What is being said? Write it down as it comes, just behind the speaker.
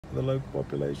the local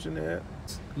population here.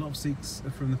 A lot of Sikhs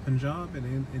are from the Punjab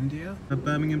in India.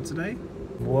 Birmingham today.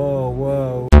 Whoa,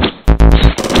 whoa.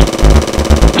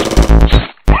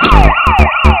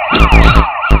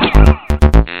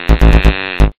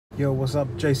 Yo, what's up?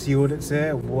 JC Audits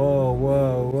here. Whoa,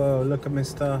 whoa, whoa. Look at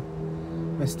Mr.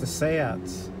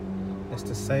 Sayat.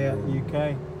 Mr. Sayat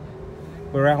UK.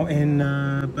 We're out in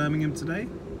Birmingham today.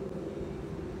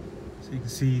 So you can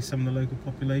see some of the local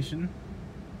population.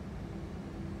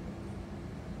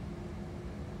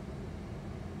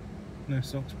 No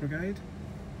Socks Brigade.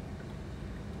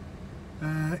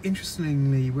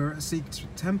 Interestingly, we're at a Sikh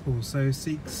temple. So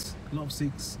Sikhs, a lot of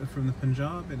Sikhs are from the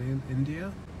Punjab in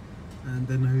India, and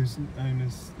they're known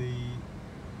as the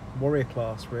warrior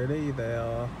class, really. They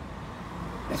are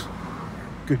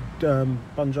good.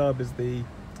 Punjab is the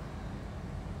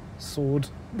sword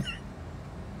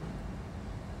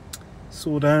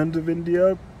hand of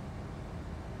India.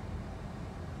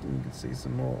 You can see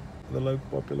some more of the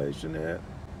local population here.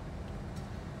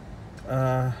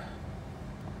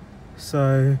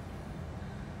 So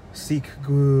Sikh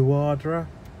Gurudwara.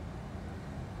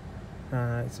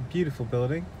 It's a beautiful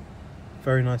building,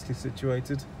 very nicely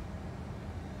situated.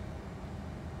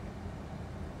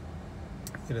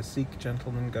 Get a Sikh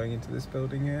gentleman going into this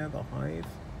building here, the Hive.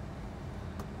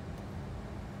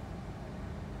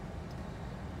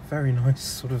 Very nice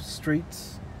sort of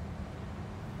streets.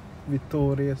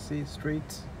 Victoria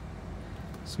Street.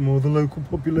 Some more of the local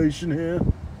population here.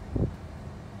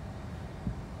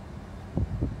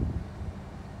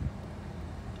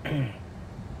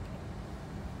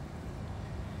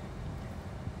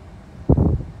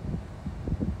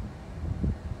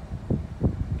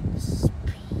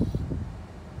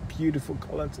 Beautiful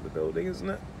colour to the building, isn't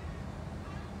it?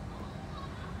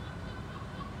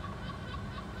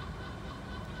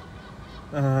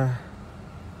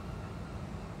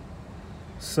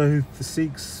 So the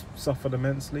Sikhs suffered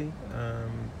immensely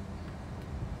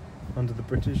under the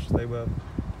British. They were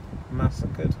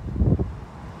massacred.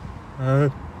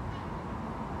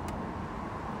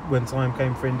 When time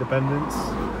came for independence,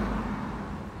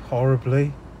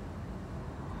 horribly.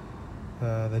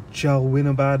 The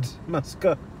Jalwinabad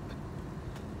massacre.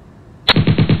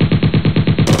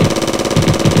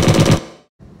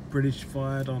 British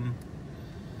fired on,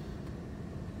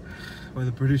 where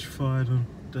the British fired on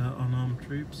unarmed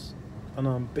troops,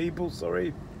 unarmed people,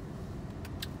 sorry.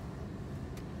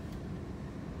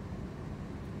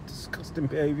 Disgusting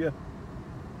behaviour.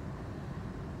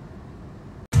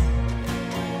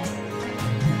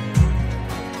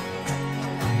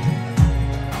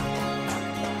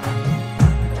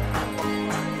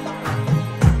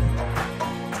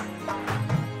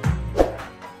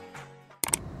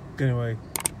 Anyway,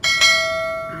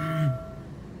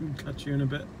 catch you in a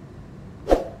bit.